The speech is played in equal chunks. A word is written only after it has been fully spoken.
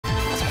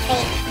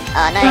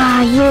Oh, no.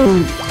 Ah,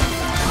 you!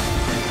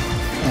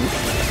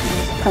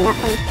 From that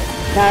one.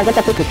 Nah, get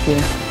the Pikachu.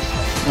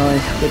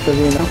 Nice, get the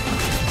Reno.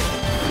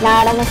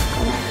 Nah, don't miss.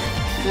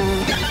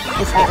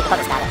 We started.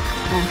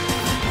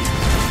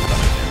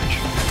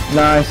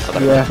 Nice,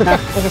 yeah.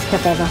 We just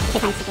took over. He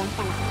can't see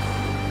again.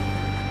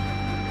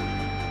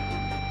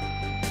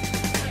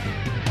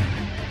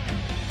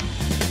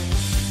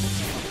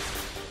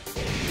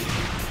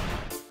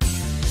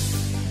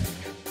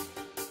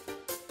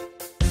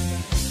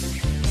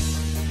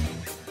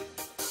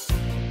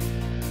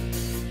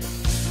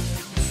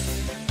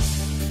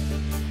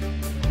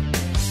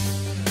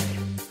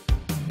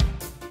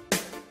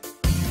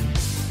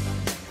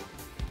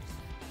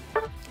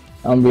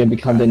 I'm gonna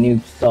become the new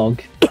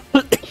dog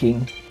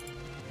king.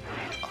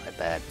 Oh,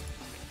 bad.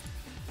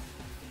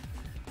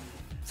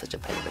 Such a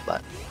pain in the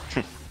butt.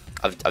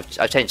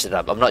 I've changed it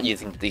up. I'm not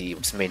using the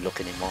main look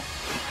anymore.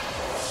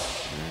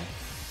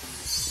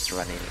 It's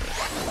running.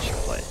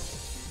 Play.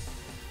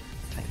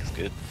 Tank is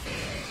good.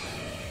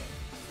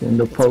 In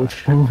the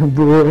potion,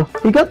 bro.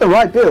 He got the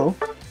right build.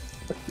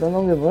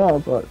 Don't get me wrong,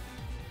 but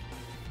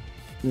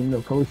in the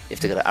potion.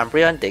 If they got an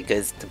Umbreon, there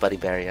goes the Buddy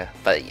Barrier.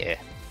 But yeah.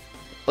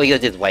 All you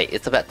gotta do is wait.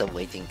 It's about the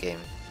waiting game.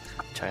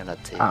 Try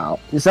not to. Ow.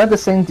 Is that the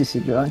same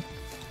decision?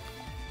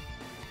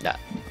 Nah.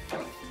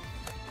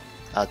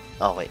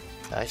 Oh wait.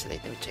 Actually,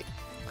 let me check.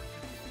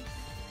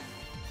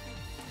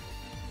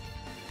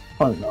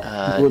 Oh no.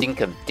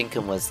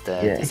 Dinkum was the.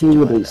 Yeah, he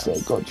would have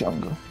said got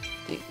jungle.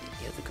 Yeah,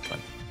 that's a good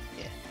one.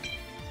 Yeah.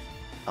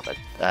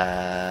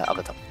 I'll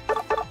go top.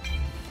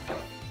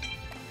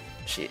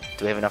 Shit.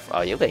 Do we have enough?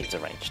 Oh, your wave's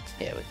arranged.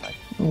 Yeah, we're fine.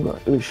 I've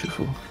got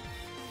Urshifu.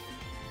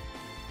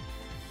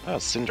 Oh,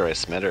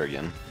 Cinderace meta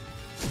again.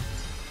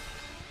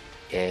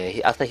 Yeah,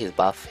 after his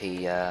buff,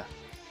 he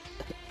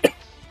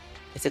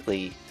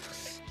basically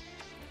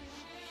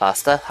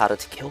faster, harder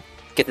to kill.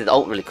 Get his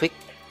ult really quick.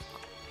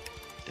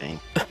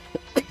 Dang.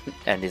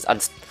 And is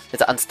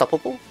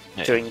unstoppable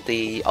during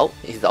the ult,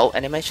 his ult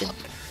animation.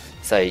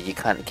 So you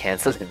can't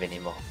cancel him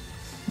anymore.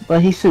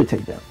 But he still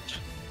take damage.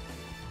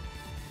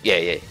 Yeah.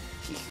 He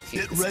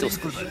Get ready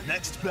for the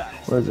next battle.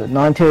 What is it?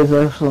 9 tails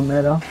also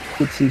meta.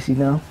 Good CC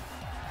now.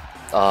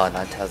 Oh,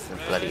 9,000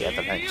 bloody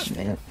avalanche,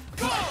 man.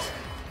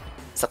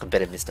 It's like a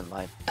better miss than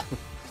mine.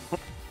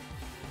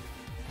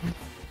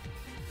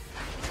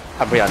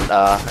 Umbreon,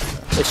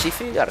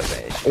 Urshifu? I don't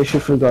know.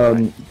 Urshifu got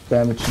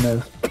damage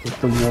nerf with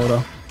the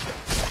water.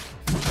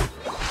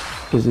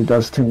 Because it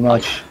does too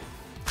much.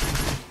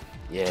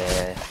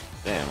 Yeah.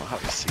 Damn, I'll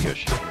have to see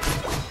Urshifu.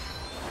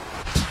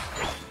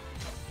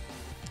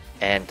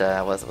 And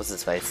what's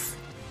his face?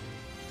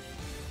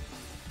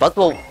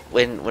 Buzzwole,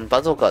 when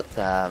Buzzwole got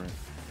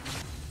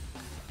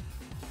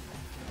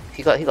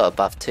he got a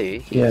buff too.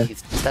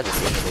 He's started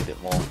seeing a little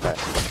bit more, but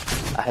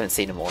I haven't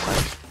seen him all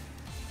night.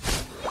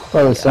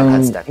 Well, the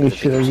same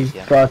issue as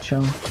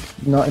Garchomp.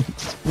 Not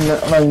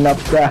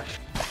enough dash.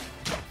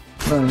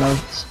 Not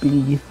enough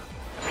speed.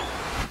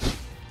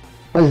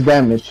 What's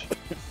damage?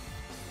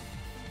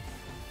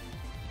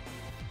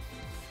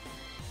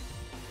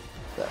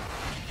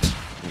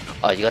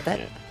 Oh, you got that?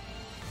 Yeah,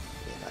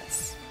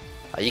 nice.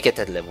 Oh, you get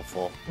that level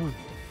 4.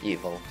 You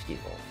evolve,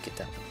 get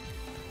that one.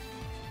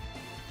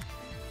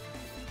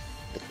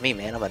 Look at me,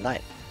 man, I'm a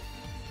knight.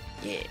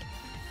 Yeah.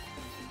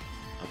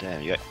 Oh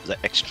damn, you got is that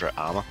extra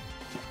armor?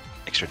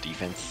 Extra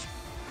defense?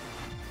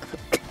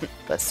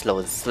 But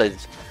slows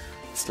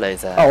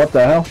Oh, what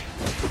the hell?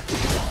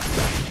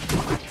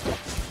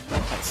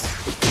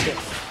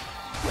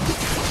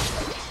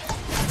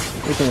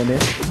 Look at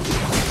this.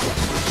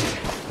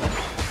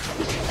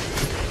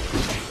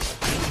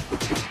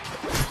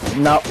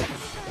 No,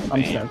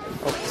 I'm stuck.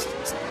 Oh,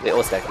 they're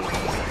all stacking.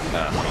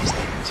 I'm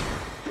stacking too.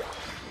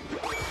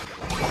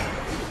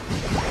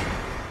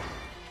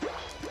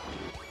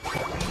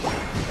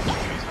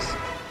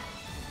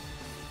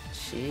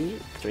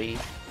 Shit, 3.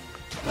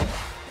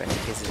 Random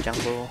cases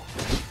jungle.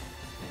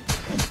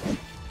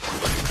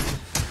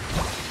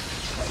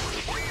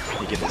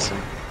 You get this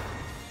one.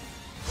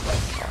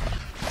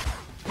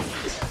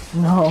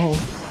 No.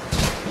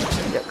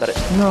 Yep, got it.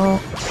 No.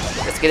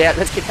 Let's get out,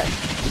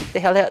 Get the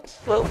hell out.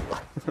 Whoa.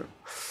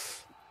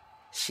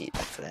 Shit,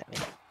 for that,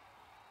 man.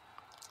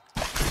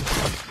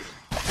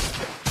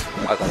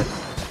 I got it.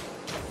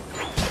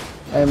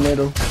 And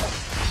middle.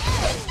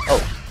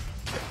 Oh.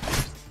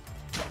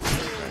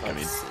 I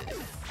mean,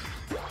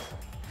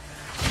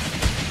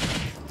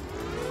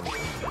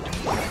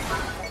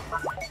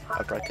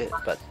 I broke it,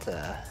 but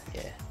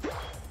yeah.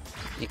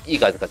 You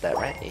guys got that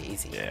right? Yeah,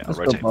 easy. yeah, I'll Let's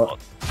go rotate bot. bot.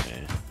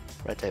 Yeah.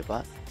 Rotate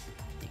bot.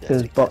 You guys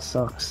Because pick bot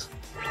sucks.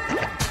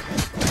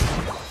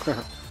 I'll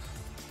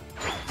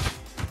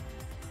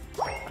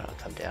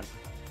come down.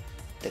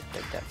 Take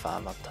that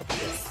farm up top of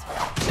this.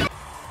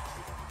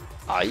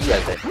 Oh, you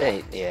guys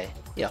are,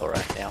 yeah,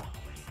 alright now.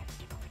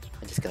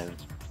 I'm just gonna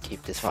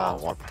keep this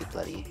farm up the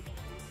bloody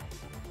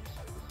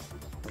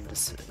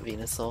this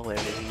Venusaur,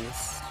 wherever he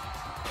is.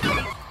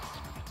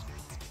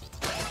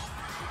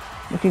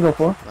 What can you go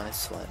for?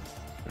 Nice one.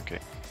 Okay.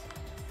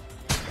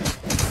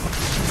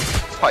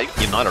 Oh,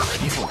 you're not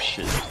already? Oh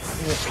shit.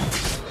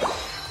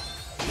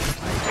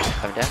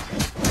 Come down.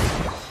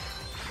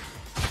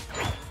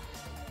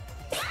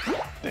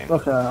 Damn.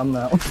 Okay, I'm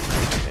out.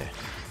 Yeah.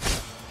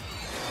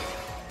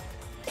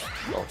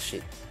 Oh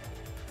shit.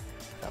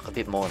 Like a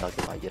bit more and I'll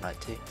get my Unite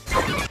too.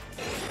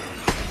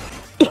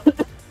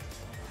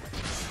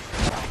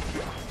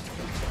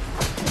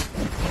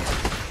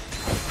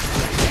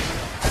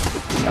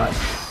 Nice.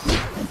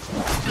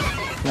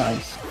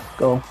 Nice.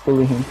 Go,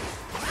 bully him.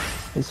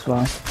 It's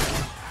fine.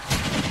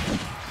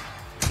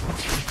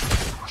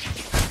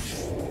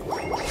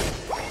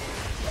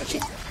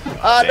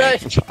 Oh no! Dang.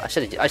 I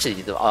should have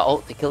used the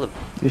ult to kill him.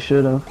 You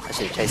should have. I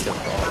should have chased him.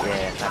 Oh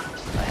yeah,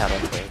 I held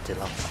on to it too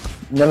long.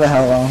 Never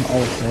held on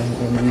also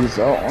and use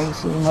ult on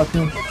something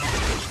happening.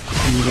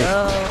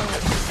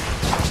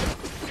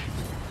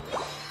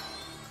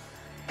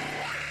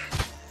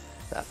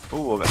 No!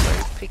 Ooh, I got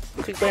saved.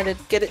 Quick Brandon,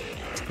 get it!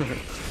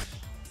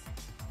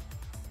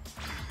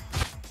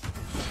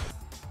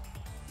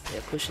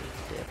 They're pushing,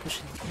 they're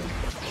pushing.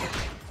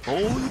 Oh,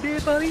 you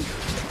did, buddy?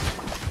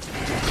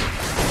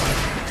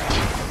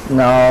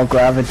 No,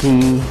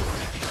 gravity.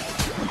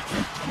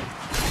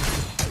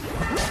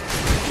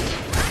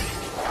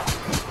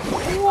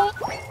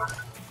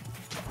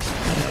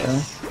 Okay.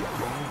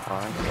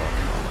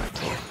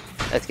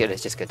 Let's go,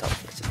 let's just go top,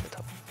 let's just go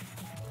top.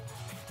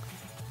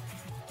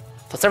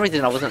 For some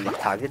reason I wasn't like,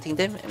 targeting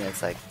them and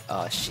it's like,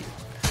 oh shit.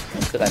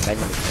 Could I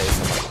manually play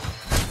someone?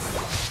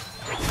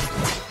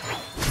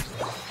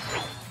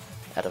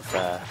 Out of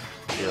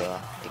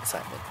pure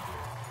excitement.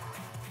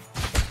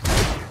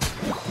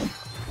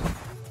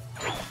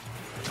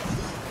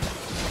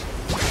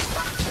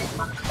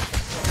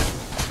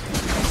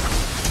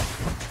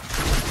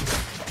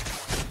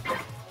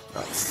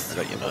 Nice. I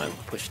got Unite.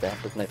 Push there,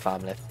 there's no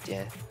farm left,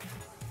 yeah.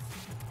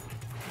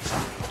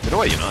 Get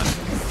away, Unite.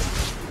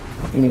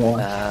 Anyone.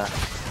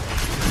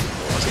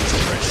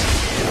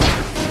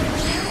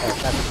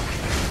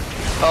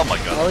 Oh my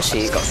god. Oh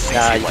shit.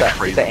 Nah, you got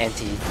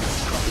anti. You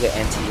got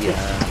anti.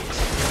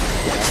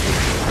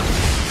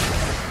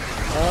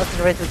 Oh,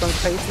 the race is going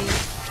crazy.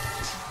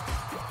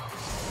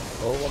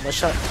 Oh, one more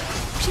shot.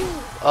 Pew.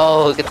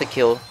 Oh, get the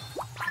kill.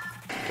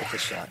 Get the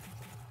shot.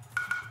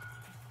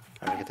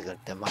 I'm gonna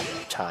get the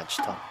might charge,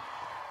 Tom.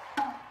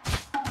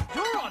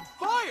 You're on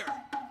fire!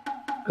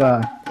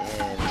 God.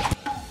 Yeah.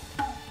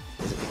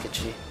 There's a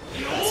Pikachu.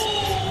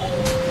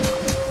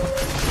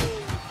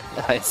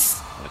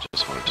 Nice. I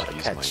just wanted to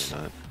use my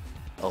Unite.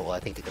 Oh, I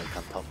think they're gonna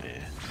come top.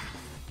 Yeah.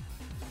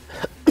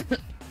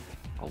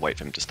 I'll wait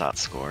for him to start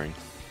scoring.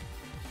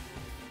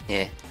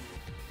 Yeah.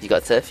 You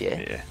got surf, yeah?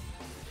 Yeah.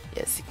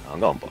 Yes. I'm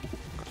going bot.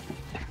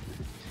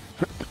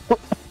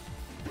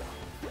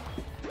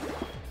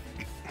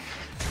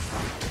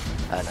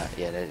 Oh no,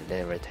 yeah,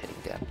 they're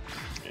rotating down.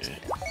 Yeah.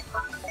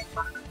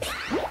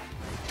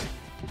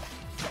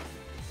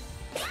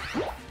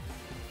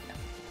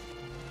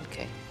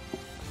 Okay.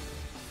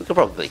 We could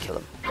probably kill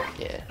him.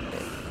 Yeah.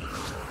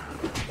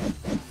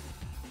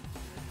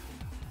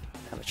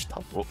 How much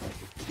top? Oh.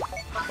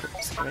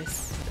 Oops,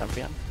 race.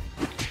 Dumbrian.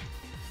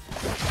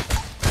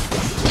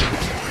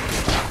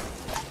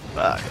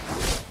 Back.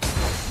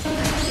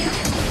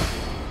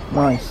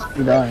 Nice.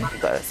 You die. You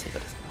got us, you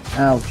got us.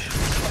 Ouch.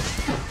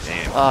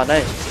 Damn. Oh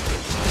no!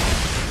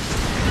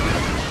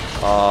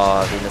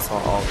 Oh, Venus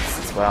on ults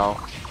as well.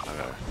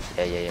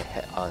 Okay.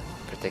 Yeah. Oh,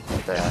 protect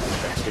with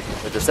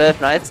the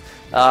surf, nice.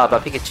 Ah,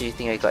 but Pikachu, you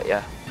think I got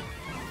ya?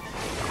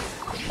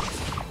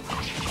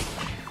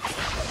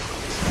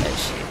 Oh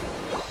shit.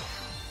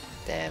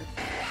 Damn.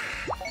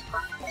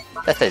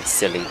 That's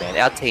silly, man.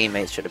 Our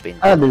teammates should have been.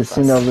 I with didn't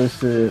us. see all this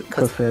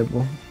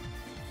preferable.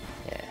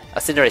 Yeah,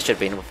 our Cinderella should have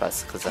been with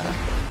us, cause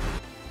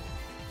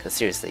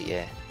seriously,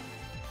 yeah.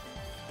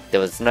 There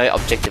was no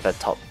objective at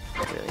top,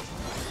 really.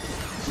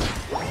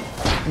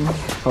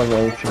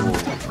 Probably.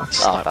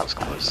 Oh, that was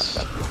close.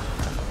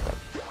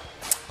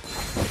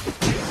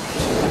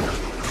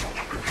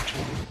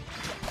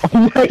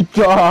 Oh my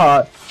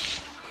god!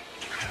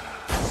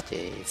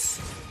 Jeez.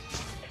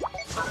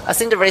 I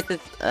think the rated.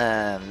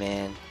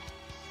 Man.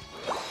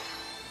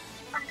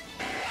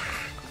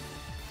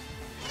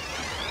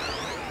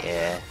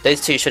 Yeah,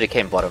 those two should have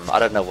came bottom. I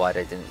don't know why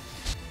they didn't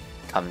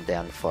come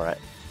down for it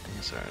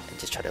That's alright. and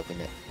just try to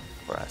win it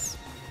for us.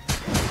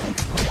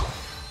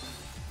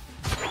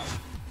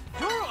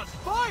 You're on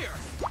fire!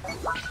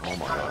 Oh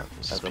my god.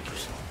 I'll go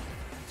push.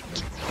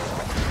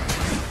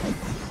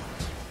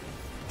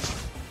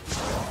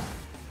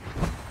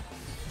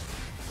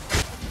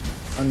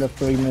 Under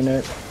 3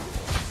 minutes.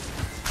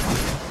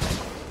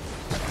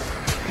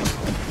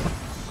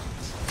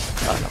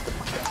 Oh, no.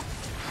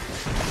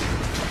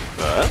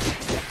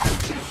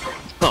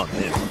 Oh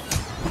man.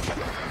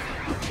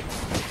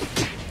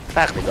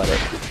 Back, we got it.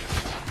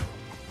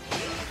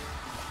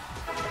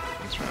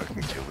 That's right, I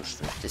can kill this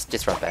thing.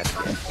 Just run back.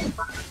 Yeah.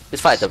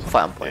 Just fight on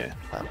point. Yeah.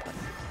 Fight on point.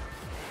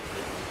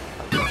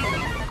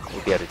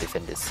 We'll be able to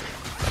defend this.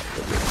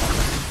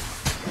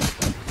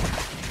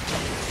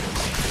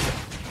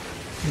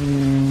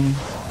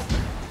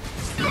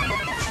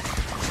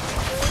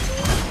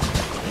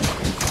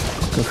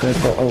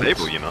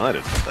 Fable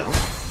United. What the hell?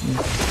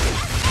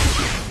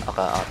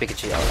 Okay,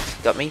 Pikachu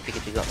got me.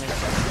 Pikachu got me.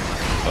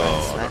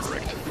 Oh, Nice.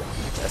 correct.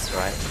 That's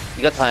right.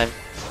 You got time.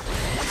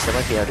 So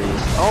might be able to.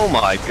 Oh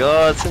my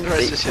god,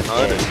 Cinderace just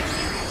United.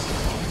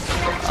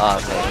 Oh,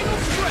 okay.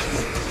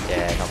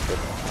 Yeah, not good.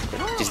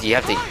 Just you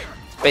have to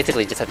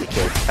basically just have to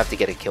kill. Have to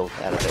get a kill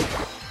out of it.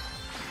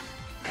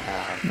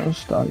 No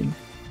starting.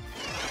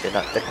 They're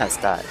not. They can't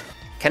start.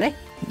 Can they?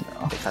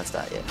 No. They can't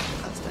start yet. They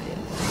can't start yet.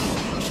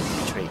 They should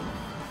retreat.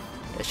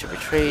 They should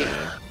retreat.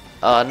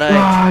 Oh no.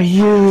 Ah,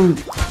 you!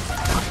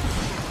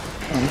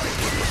 Nice.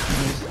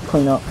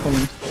 Clean up for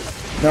me.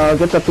 No,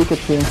 get the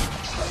Pikachu.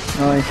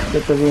 Nice,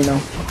 get the Reno.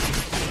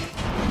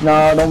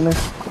 No, don't miss.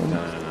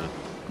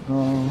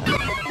 No.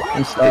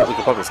 We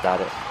could probably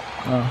start it. Oh.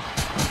 I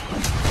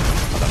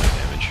don't have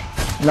damage.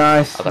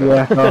 Nice, I got it.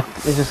 yeah, no,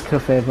 it's just kill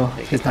favor.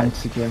 Yeah, 2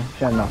 times again.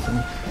 Share nothing.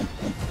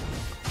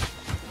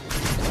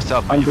 What's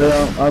up, I'm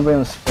man?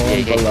 doing spawn,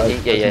 Yeah. but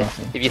like, there's Yeah.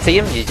 nothing. If you see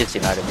him, you just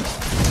unite him.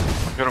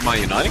 What am I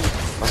uniting? I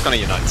was gonna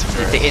unite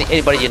Cinderace.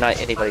 Anybody unite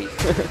anybody.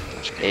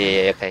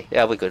 Yeah, okay.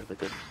 Yeah, we're good.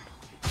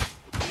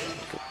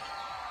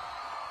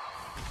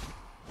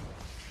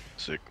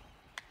 Sick.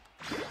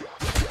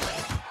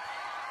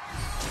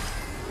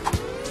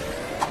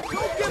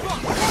 Don't give up!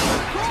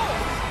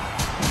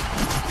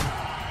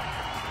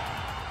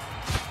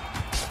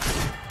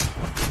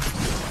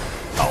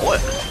 Oh,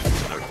 what?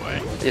 No way.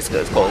 It's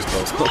good. It's close.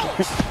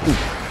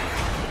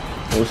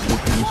 Mostly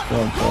from the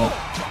squad, but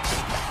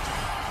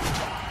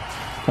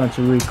time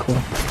to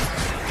recoil.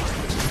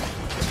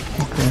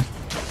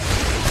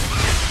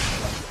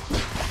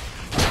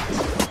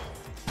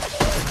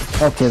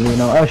 Okay,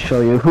 Reno, I'll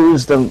show you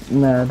who's the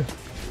mad.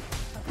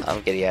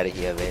 I'm getting out of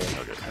here, man.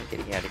 I'm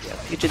getting out of here.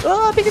 Pikachu!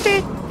 Oh,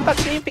 Pikachu! Fuck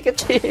me,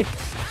 Pikachu!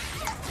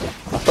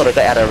 I thought I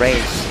got out of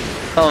range.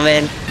 Oh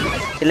man,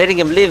 you're letting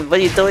him live. What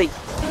are you doing?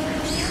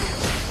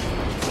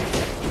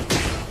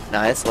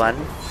 Nice one.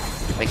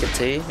 Make it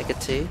 2. Make it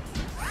 2.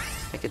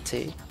 Make it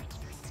 2.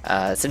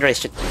 Cinderace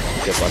should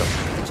go bottom.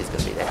 Pikachu's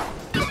gonna be there.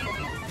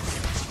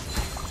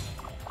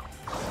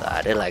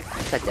 They're like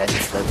that guy is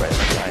Slowbro.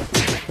 That's right.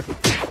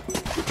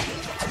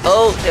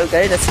 Oh,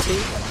 okay, that's 2.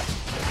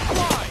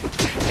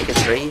 Make it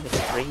 3. Make it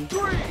 3.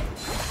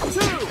 3, 2,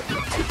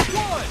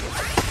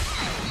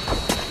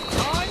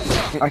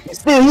 1. I can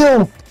still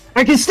heal!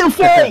 I can still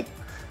fight!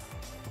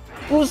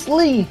 Bruce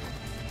Lee!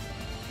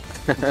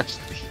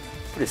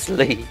 Bruce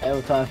Lee.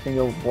 Every time I think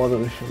of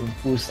water,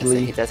 Bruce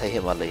Lee. That's a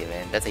Hitmonlee,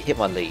 man. That's a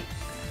Hitmonlee.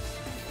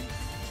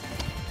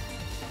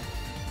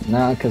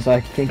 Nah, cause I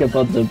think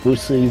about the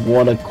Bruce Lee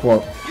water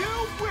quote.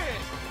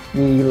 You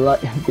win!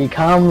 You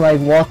become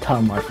like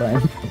water, my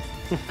friend.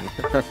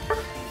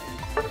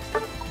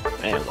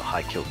 Man, it was a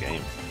high kill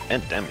game.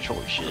 And damage,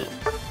 holy shit.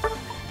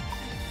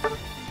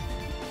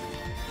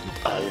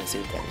 Oh, I didn't see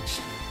the damage.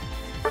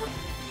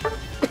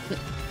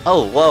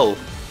 Oh, whoa!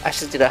 I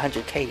actually did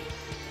 100k.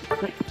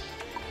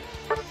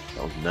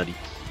 That was nutty.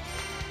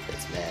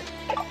 That's mad.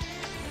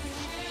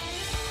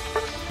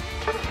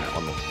 Right,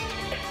 one more.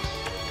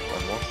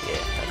 One more?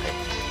 Yeah, okay.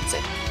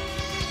 Same.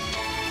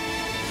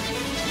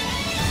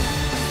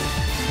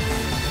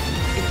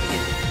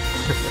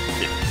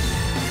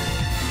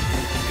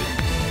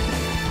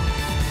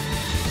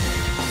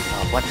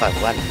 Oh,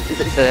 151.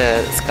 It's a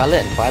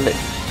Scarlet and Violet.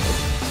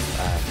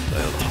 The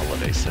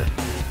holiday set.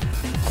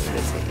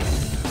 Let's see.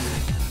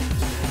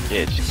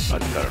 Yeah, I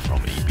got it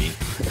from EB.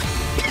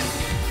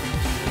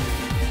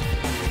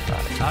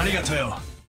 ありがとうよ。